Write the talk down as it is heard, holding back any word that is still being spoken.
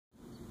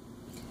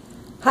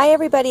Hi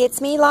everybody,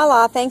 it's me,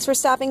 Lala. Thanks for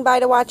stopping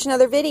by to watch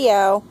another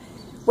video.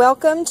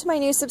 Welcome to my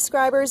new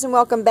subscribers and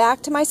welcome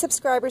back to my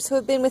subscribers who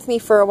have been with me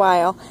for a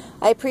while.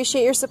 I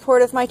appreciate your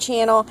support of my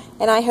channel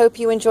and I hope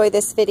you enjoy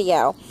this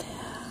video.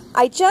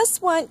 I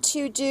just want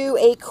to do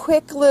a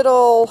quick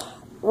little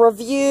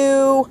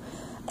review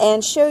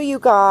and show you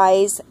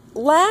guys.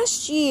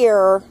 Last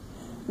year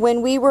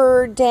when we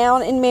were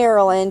down in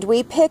Maryland,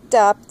 we picked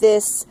up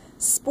this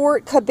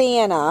sport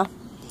Cabana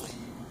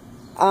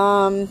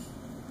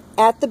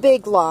at the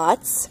Big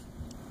Lots,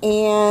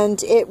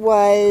 and it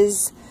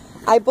was,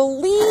 I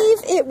believe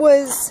it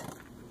was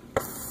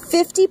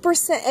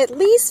 50%, at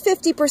least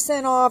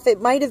 50% off.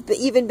 It might have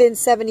even been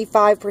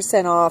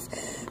 75% off,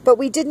 but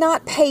we did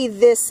not pay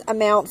this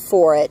amount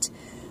for it.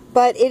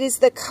 But it is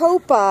the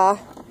COPA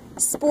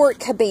Sport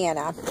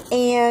Cabana,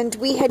 and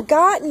we had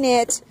gotten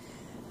it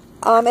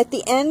at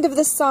the end of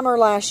the summer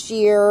last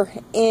year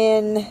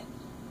in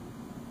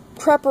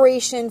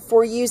preparation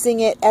for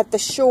using it at the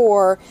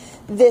shore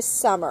this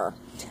summer.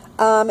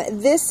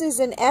 This is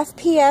an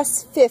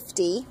FPS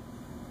 50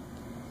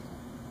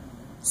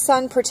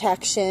 sun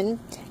protection,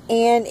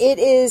 and it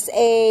is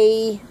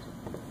a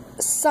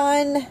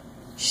sun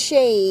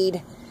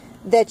shade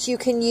that you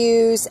can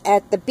use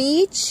at the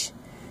beach.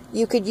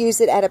 You could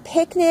use it at a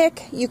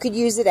picnic. You could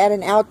use it at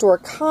an outdoor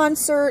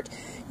concert.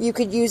 You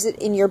could use it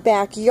in your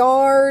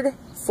backyard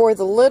for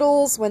the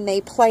littles when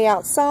they play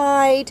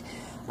outside.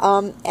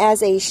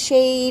 As a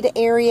shade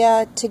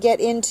area to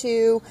get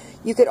into.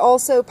 You could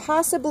also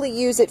possibly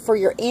use it for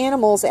your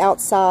animals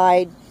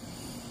outside,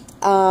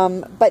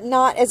 but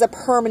not as a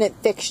permanent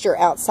fixture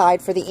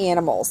outside for the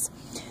animals.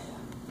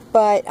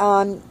 But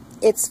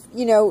it's,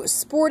 you know,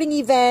 sporting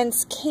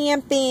events,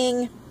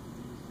 camping,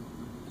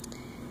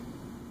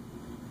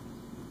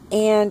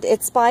 and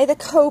it's by the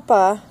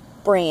COPA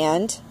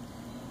brand,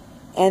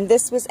 and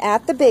this was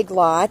at the Big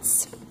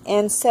Lots,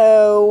 and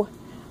so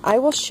I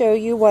will show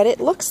you what it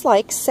looks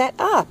like set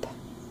up.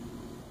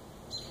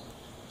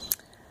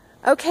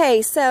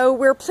 Okay, so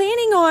we're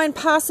planning on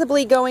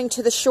possibly going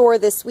to the shore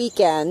this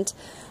weekend.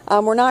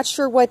 We're not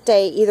sure what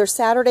day, either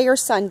Saturday or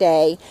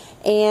Sunday.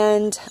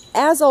 And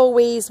as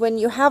always, when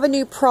you have a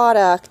new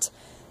product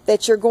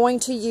that you're going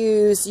to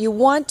use, you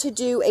want to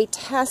do a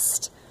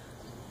test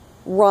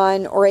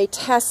run or a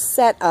test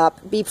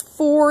setup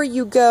before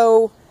you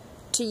go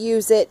to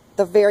use it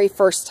the very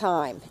first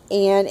time,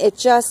 and it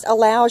just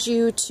allows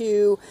you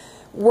to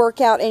work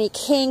out any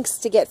kinks,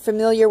 to get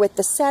familiar with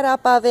the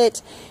setup of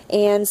it.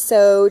 And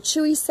so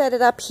Chewy set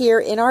it up here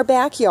in our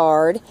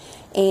backyard,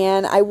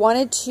 and I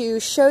wanted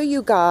to show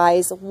you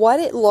guys what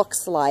it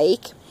looks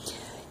like.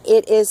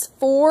 It is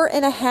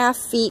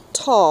 4.5 feet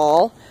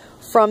tall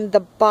from the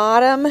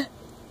bottom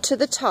to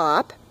the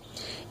top.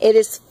 It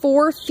is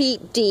 4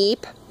 feet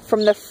deep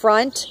from the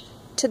front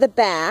to the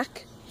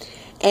back,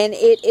 and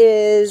it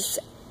is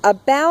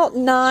about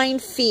 9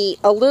 feet,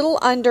 a little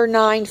under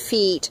 9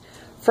 feet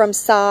from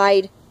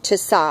side to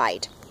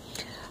side.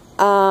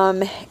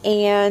 And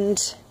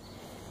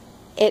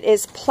it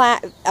is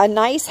a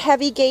nice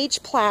heavy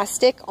gauge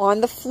plastic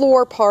on the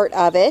floor part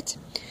of it.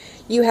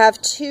 You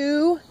have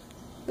 2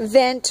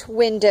 vent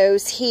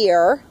windows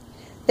here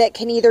that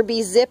can either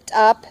be zipped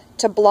up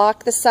to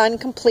block the sun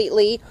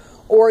completely,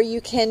 or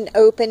you can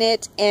open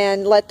it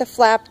and let the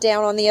flap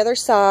down on the other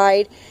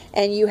side,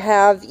 and you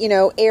have, you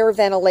know, air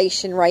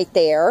ventilation right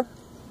there.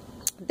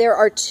 There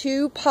are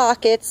 2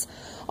 pockets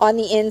on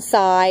the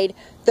inside.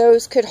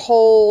 Those could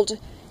hold,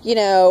 you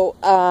know,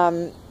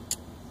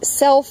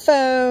 cell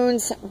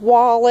phones,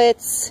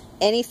 wallets,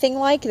 anything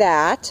like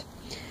that.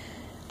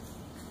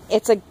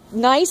 It's a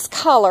nice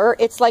color.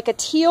 It's like a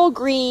teal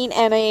green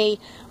and a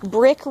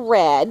brick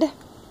red.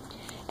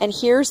 And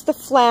here's the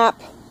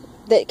flap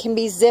that can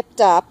be zipped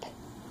up,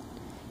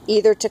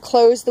 either to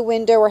close the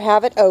window or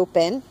have it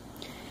open.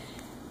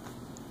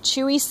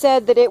 Chewy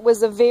said that it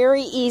was a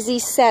very easy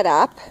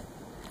setup.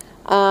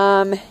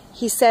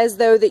 He says,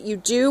 though, that you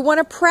do want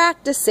to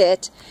practice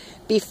it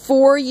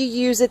before you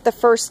use it the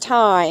first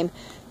time,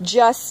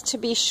 just to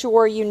be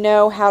sure you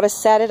know how to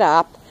set it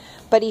up.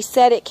 But he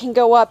said it can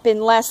go up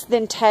in less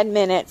than 10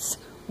 minutes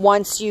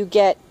once you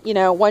get, you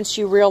know, once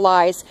you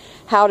realize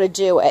how to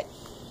do it.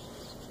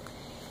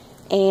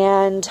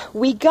 And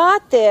we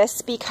got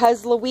this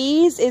because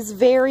Louise is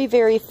very,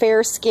 very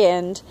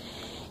fair-skinned,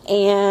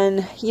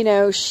 and, you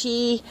know,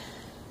 she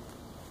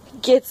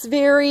gets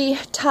very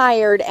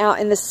tired out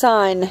in the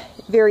sun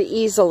very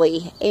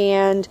easily.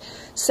 And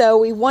so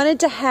we wanted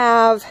to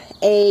have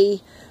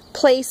a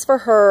place for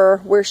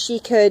her where she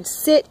could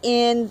sit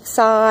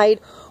inside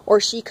or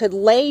she could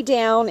lay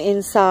down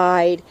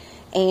inside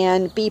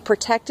and be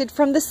protected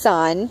from the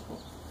sun.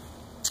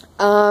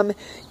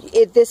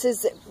 This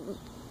is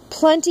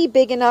plenty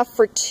big enough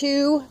for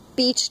 2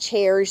 beach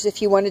chairs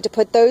if you wanted to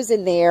put those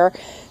in there.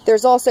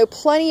 There's also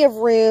plenty of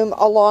room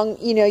along,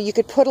 you know, you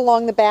could put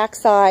along the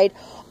backside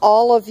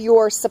all of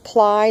your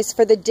supplies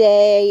for the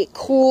day,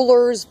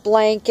 coolers,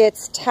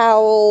 blankets,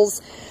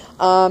 towels,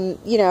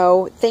 you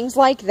know, things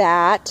like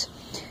that.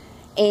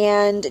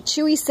 And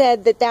Chewy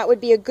said that that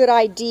would be a good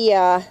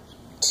idea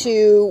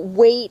to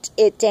weight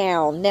it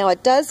down. Now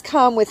it does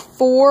come with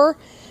 4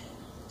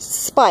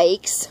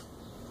 spikes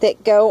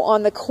that go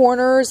on the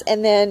corners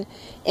and then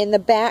in the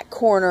back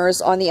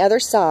corners on the other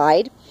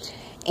side.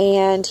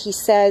 And he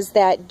says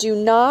that do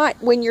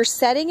not, when you're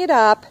setting it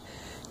up,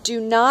 do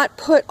not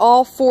put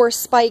all 4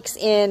 spikes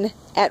in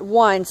at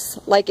once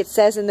like it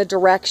says in the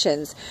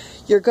directions.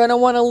 You're going to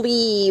want to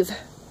leave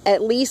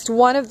at least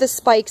one of the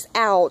spikes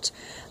out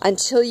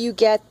until you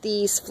get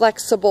these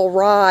flexible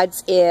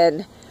rods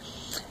in.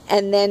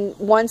 And then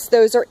once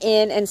those are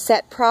in and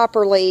set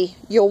properly,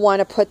 you'll want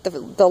to put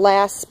the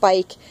last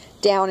spike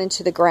down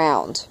into the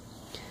ground.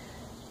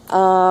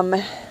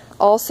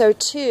 Also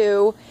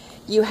too,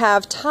 you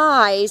have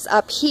ties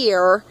up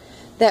here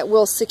that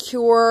will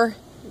secure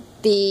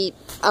the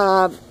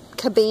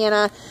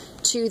cabana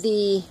to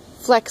the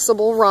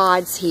flexible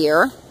rods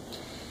here.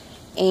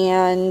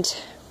 And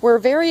we're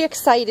very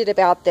excited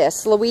about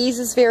this. Louise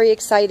is very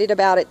excited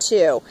about it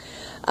too.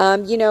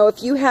 You know,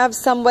 if you have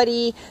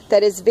somebody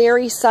that is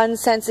very sun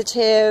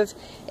sensitive,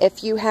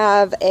 if you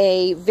have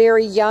a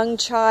very young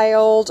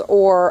child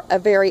or a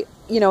very,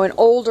 you know, an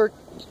older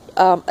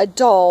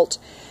adult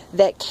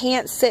that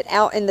can't sit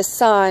out in the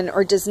sun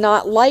or does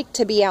not like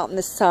to be out in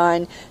the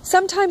sun,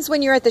 sometimes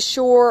when you're at the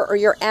shore or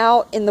you're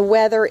out in the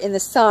weather in the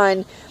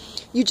sun,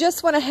 you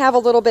just want to have a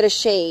little bit of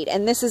shade.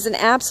 And this is an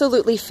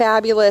absolutely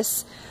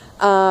fabulous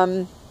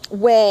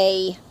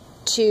way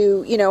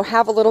to, you know,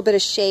 have a little bit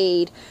of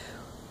shade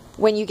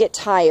when you get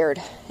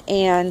tired.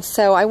 And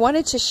so I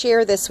wanted to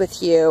share this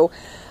with you.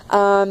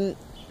 The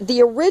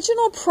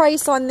original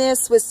price on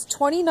this was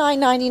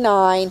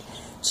 $29.99.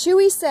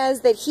 Chewy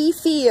says that he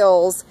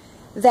feels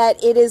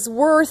that it is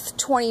worth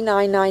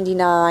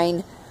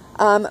 $29.99,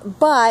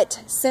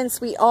 but since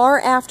we are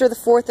after the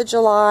 4th of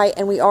July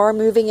and we are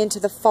moving into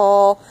the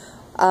fall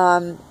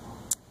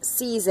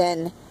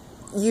season,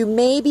 you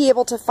may be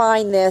able to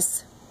find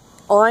this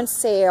on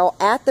sale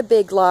at the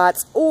Big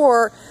Lots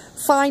or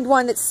find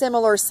one that's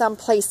similar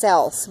someplace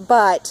else.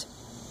 But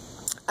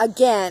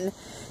again,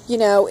 you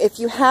know, if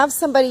you have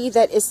somebody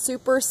that is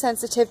super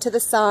sensitive to the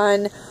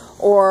sun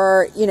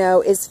or, you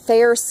know, is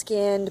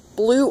fair-skinned,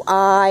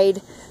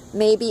 blue-eyed,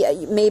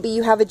 maybe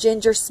you have a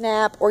ginger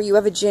snap or you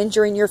have a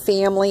ginger in your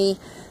family,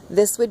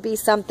 this would be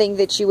something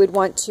that you would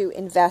want to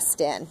invest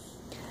in.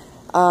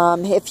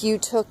 If you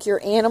took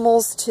your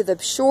animals to the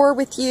shore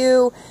with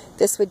you,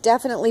 this would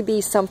definitely be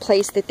some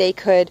place that they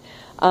could,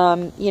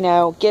 you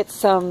know, get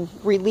some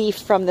relief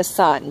from the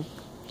sun.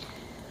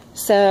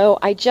 So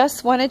I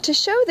just wanted to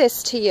show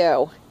this to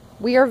you.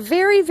 We are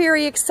very,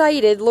 very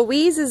excited.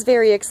 Louise is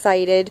very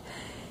excited.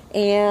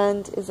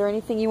 And is there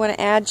anything you want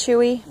to add,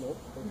 Chewy? Nope.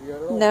 You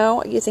got it all.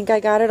 No? You think I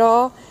got it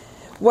all?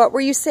 What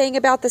were you saying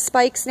about the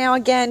spikes now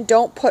again?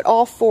 Don't put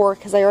all 4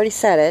 because I already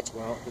said it.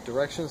 Well, the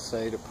directions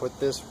say to put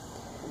this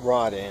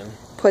rod in.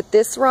 Put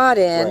this rod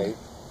in. Right.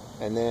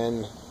 And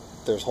then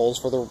there's holes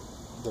for the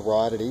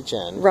rod at each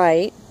end.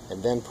 Right.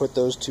 And then put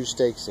those 2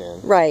 stakes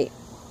in. Right.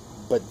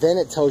 But then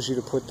it tells you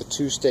to put the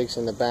 2 stakes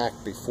in the back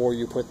before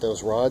you put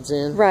those rods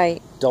in.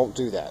 Right. Don't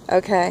do that.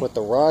 Okay. Put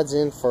the rods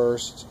in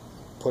first.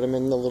 Put them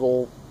in the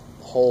little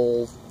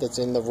hole that's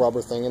in the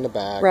rubber thing in the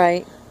back.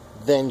 Right.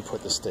 Then you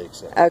put the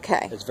stakes in.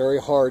 Okay. It's very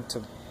hard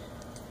to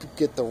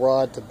get the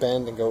rod to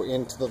bend and go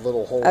into the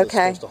little hole that's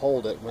supposed to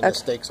hold it when the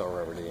stakes are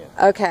already in.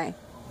 Okay.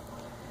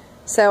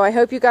 So I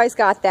hope you guys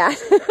got that.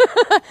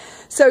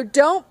 So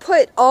don't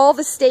put all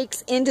the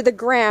stakes into the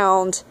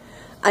ground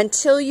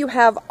until you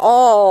have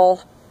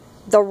all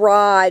the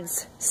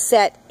rods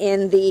set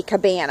in the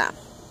cabana.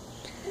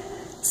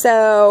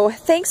 So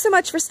thanks so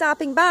much for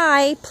stopping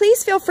by.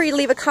 Please feel free to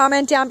leave a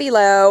comment down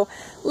below.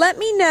 Let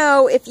me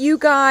know if you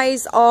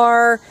guys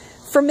are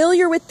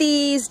familiar with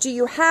these. Do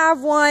you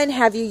have one?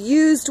 Have you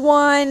used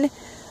one?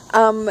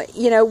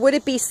 You know, would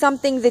it be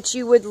something that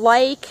you would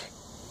like?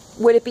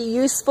 Would it be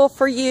useful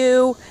for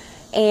you?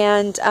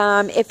 And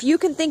if you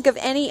can think of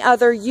any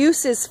other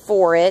uses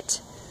for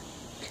it,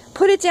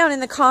 put it down in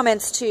the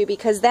comments too,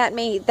 because that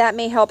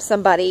may help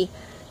somebody.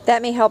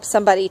 That may help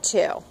somebody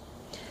too.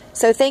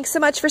 So thanks so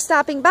much for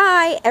stopping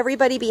by.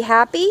 Everybody be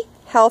happy,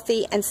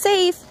 healthy, and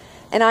safe,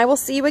 and I will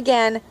see you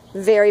again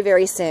very,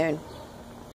 very soon.